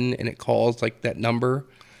 1 and it calls like that number.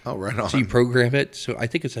 Oh, right on. So you program it. So I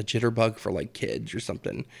think it's a jitterbug for like kids or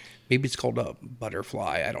something. Maybe it's called a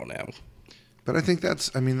butterfly. I don't know. But I think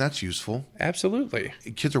that's useful. Absolutely.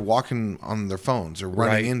 Kids are walking on their phones or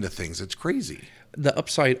running into things. It's crazy. The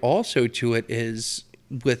upside also to it is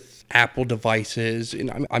with Apple devices,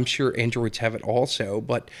 and I'm sure Androids have it also,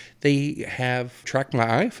 but they have Track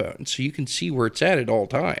My iPhone, so you can see where it's at all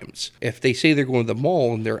times. If they say they're going to the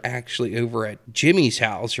mall and they're actually over at Jimmy's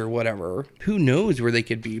house or whatever, who knows where they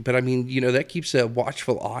could be? But I mean, that keeps a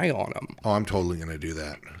watchful eye on them. Oh, I'm totally going to do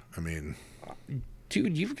that. I mean,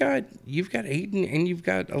 dude, you've got Aiden and you've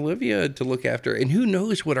got Olivia to look after. And who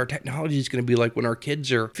knows what our technology is going to be like when our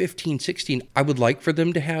kids are 15, 16. I would like for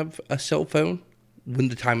them to have a cell phone when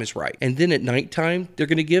the time is right. And then at nighttime, they're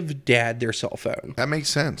going to give dad their cell phone. That makes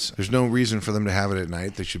sense. There's no reason for them to have it at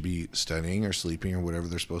night. They should be studying or sleeping or whatever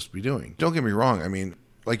they're supposed to be doing. Don't get me wrong. I mean,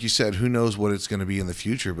 like you said, who knows what it's going to be in the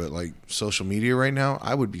future, but like social media right now,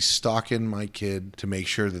 I would be stalking my kid to make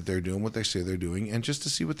sure that they're doing what they say they're doing and just to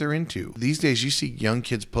see what they're into. These days, you see young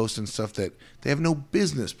kids posting stuff that they have no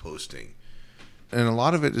business posting. And a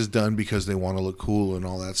lot of it is done because they want to look cool and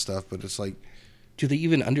all that stuff, but it's like, do they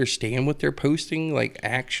even understand what they're posting? Like,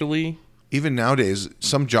 actually? Even nowadays,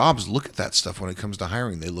 some jobs look at that stuff when it comes to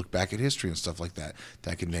hiring. They look back at history and stuff like that.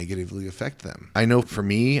 That can negatively affect them. I know for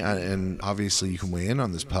me, and obviously you can weigh in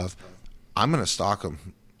on this, Puff, I'm going to stalk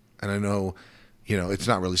them. And I know, it's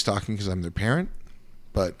not really stalking because I'm their parent.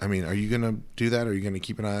 But, I mean, are you going to do that? Are you going to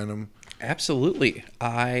keep an eye on them? Absolutely.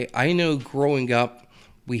 I know growing up,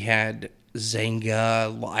 we had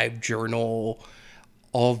Zanga, LiveJournal,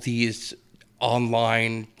 all these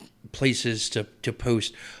online places to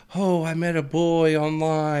post, oh, I met a boy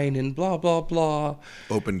online and blah, blah, blah.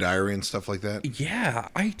 Open diary and stuff like that? Yeah,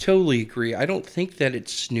 I totally agree. I don't think that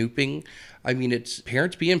it's snooping. I mean, it's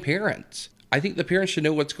parents being parents. I think the parents should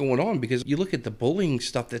know what's going on because you look at the bullying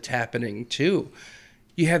stuff that's happening too.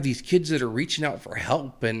 You have these kids that are reaching out for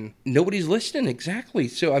help and nobody's listening. Exactly.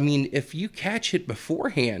 So, I mean, if you catch it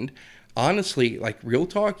beforehand, honestly, like real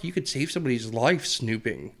talk, you could save somebody's life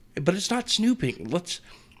snooping. But it's not snooping. Let's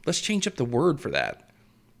change up the word for that.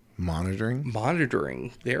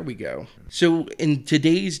 Monitoring. There we go. So in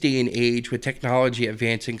today's day and age, with technology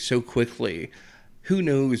advancing so quickly, who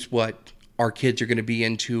knows what our kids are going to be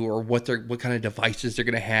into, or what kind of devices they're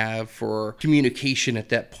going to have for communication at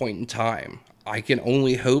that point in time. I can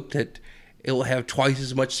only hope that it'll have twice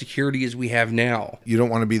as much security as we have now. You don't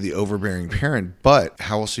want to be the overbearing parent, but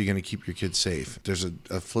how else are you going to keep your kids safe? There's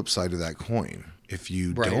a flip side to that coin. If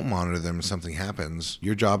you don't monitor them and something happens,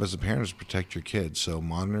 your job as a parent is to protect your kids. So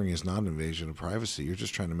monitoring is not an invasion of privacy. You're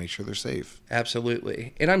just trying to make sure they're safe.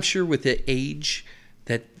 Absolutely. And I'm sure with the age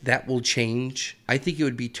that will change. I think it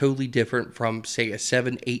would be totally different from, say, a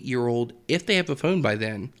 7, 8-year-old, if they have a phone by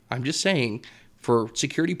then. I'm just saying, for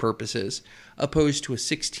security purposes, opposed to a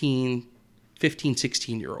 15,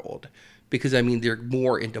 16-year-old. Because, I mean, they're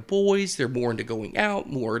more into boys, they're more into going out,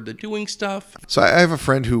 more into doing stuff. So I have a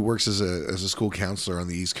friend who works as a school counselor on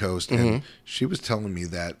the East Coast, and she was telling me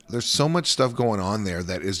that there's so much stuff going on there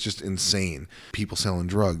that is just insane. People selling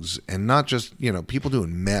drugs, and not just, people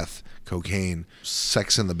doing meth, cocaine,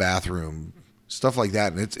 sex in the bathroom, stuff like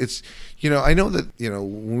that. And it's I know that,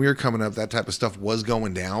 when we were coming up, that type of stuff was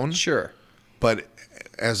going down. Sure. But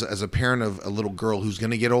as a parent of a little girl who's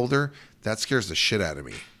going to get older, that scares the shit out of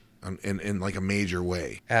me. In like a major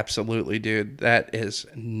way. Absolutely, dude. That is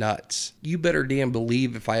nuts. You better damn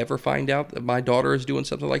believe if I ever find out that my daughter is doing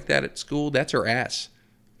something like that at school, that's her ass.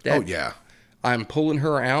 Oh, yeah. I'm pulling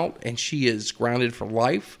her out, and she is grounded for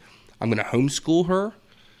life. I'm going to homeschool her.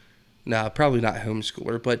 No, probably not homeschool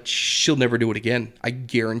her, but she'll never do it again. I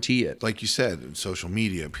guarantee it. Like you said, social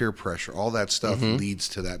media, peer pressure, all that stuff leads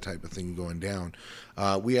to that type of thing going down.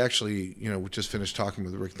 We actually, we just finished talking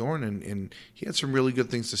with Rick Thorne, and he had some really good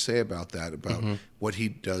things to say about that, about what he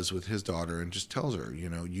does with his daughter, and just tells her,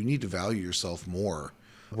 you need to value yourself more.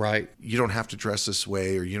 Right. You don't have to dress this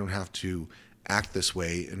way, or you don't have to act this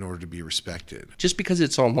way in order to be respected. Just because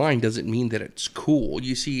it's online doesn't mean that it's cool.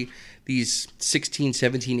 You see these 16,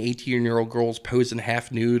 17, 18-year-old girls posing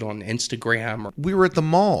half nude on Instagram. We were at the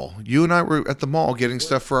mall. You and I were at the mall getting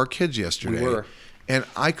stuff for our kids yesterday. We were. And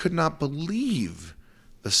I could not believe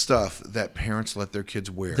the stuff that parents let their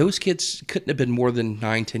kids wear. Those kids couldn't have been more than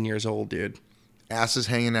 9, 10 years old, dude. Asses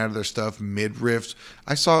hanging out of their stuff, midriffs.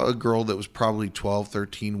 I saw a girl that was probably 12,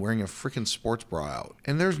 13 wearing a freaking sports bra out.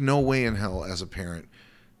 And there's no way in hell as a parent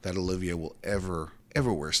that Olivia will ever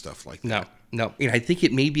wear stuff like that. No. I think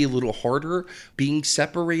it may be a little harder being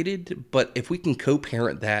separated, but if we can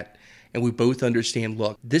co-parent that and we both understand,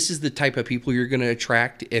 look, this is the type of people you're going to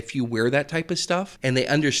attract if you wear that type of stuff, and they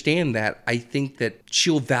understand that, I think that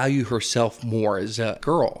she'll value herself more as a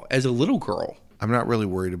girl, as a little girl. I'm not really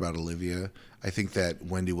worried about Olivia. I think that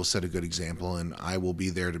Wendy will set a good example, and I will be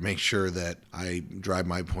there to make sure that I drive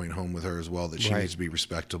my point home with her as well, that she needs to be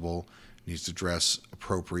respectable, needs to dress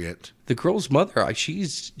appropriate. The girl's mother,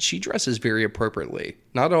 she dresses very appropriately.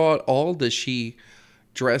 Not all does she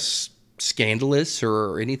dress scandalous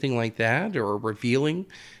or anything like that, or revealing.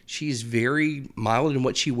 She's very mild in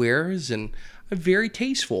what she wears, and very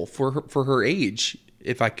tasteful for her age,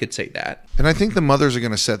 if I could say that. And I think the mothers are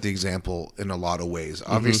going to set the example in a lot of ways.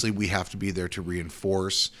 Obviously, we have to be there to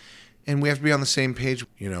reinforce, and we have to be on the same page.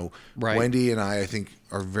 Right. Wendy and I think,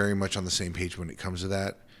 are very much on the same page when it comes to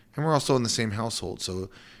that. And we're also in the same household, so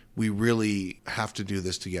we really have to do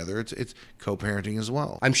this together. It's co-parenting as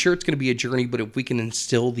well. I'm sure it's going to be a journey, but if we can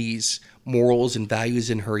instill these morals and values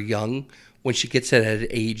in her young, when she gets at that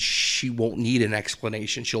age, she won't need an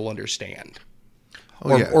explanation. She'll understand.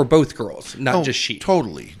 Or both girls, not just she.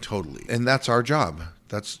 Totally. And that's our job.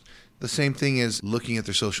 That's the same thing as looking at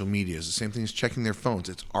their social media. It's the same thing as checking their phones.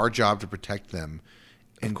 It's our job to protect them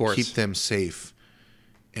and keep them safe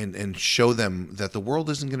and show them that the world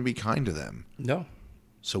isn't going to be kind to them. No.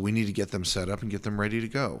 So we need to get them set up and get them ready to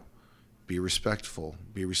go. Be respectful.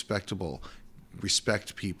 Be respectable.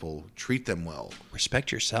 Respect people. Treat them well.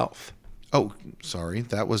 Respect yourself. Oh, sorry.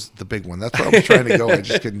 That was the big one. That's where I was trying to go. I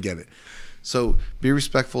just couldn't get it. So be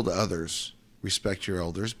respectful to others. Respect your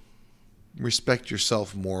elders. Respect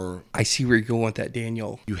yourself more. I see where you're going with that,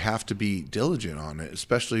 Daniel. You have to be diligent on it,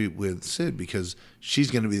 especially with Sid, because she's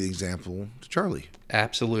going to be the example to Charlie.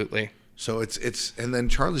 Absolutely. So it's and then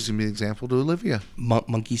Charlie's going to be the example to Olivia.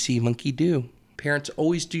 Monkey see, monkey do. Parents,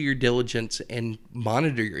 always do your diligence and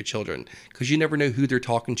monitor your children, because you never know who they're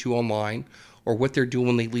talking to online or what they're doing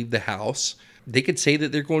when they leave the house. They could say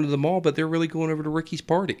that they're going to the mall, but they're really going over to Ricky's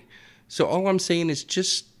party. So all I'm saying is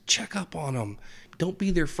just check up on them. Don't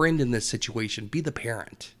be their friend in this situation. Be the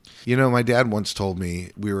parent. My dad once told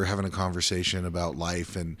me, we were having a conversation about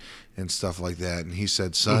life and stuff like that. And he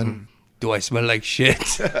said, son, do I smell like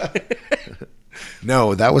shit?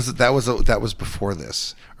 No, that was before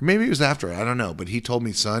this, or maybe it was after. I don't know. But he told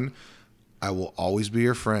me, son, I will always be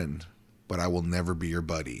your friend, but I will never be your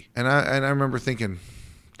buddy. And I remember thinking,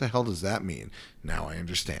 what the hell does that mean? Now I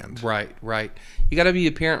understand. Right. You got to be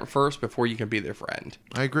a parent first before you can be their friend.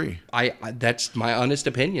 I agree. I that's my honest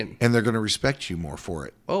opinion. And they're going to respect you more for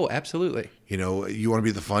it. Oh, absolutely. You know, you want to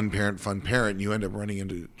be the fun parent, and you end up running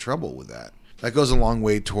into trouble with that. That goes a long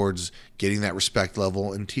way towards getting that respect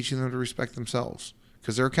level and teaching them to respect themselves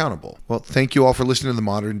because they're accountable. Well, thank you all for listening to the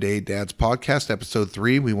Modern Day Dads Podcast, Episode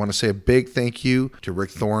 3. We want to say a big thank you to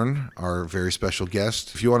Rick Thorne, our very special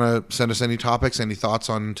guest. If you want to send us any topics, any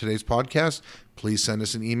thoughts on today's podcast, please send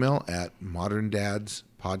us an email at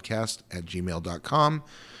moderndadspodcast@gmail.com.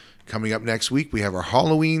 Coming up next week, we have our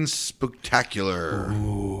Halloween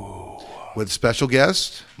Spooktacular with special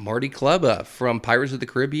guest Marty Klebba from Pirates of the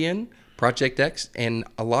Caribbean, Project X, and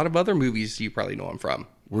a lot of other movies you probably know him from.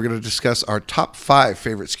 We're going to discuss our top 5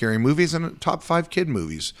 favorite scary movies and top 5 kid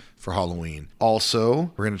movies for Halloween.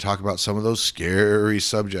 Also, we're going to talk about some of those scary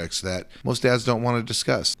subjects that most dads don't want to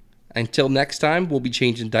discuss. Until next time, we'll be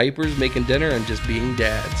changing diapers, making dinner, and just being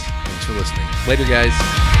dads. Thanks for listening. Later, guys.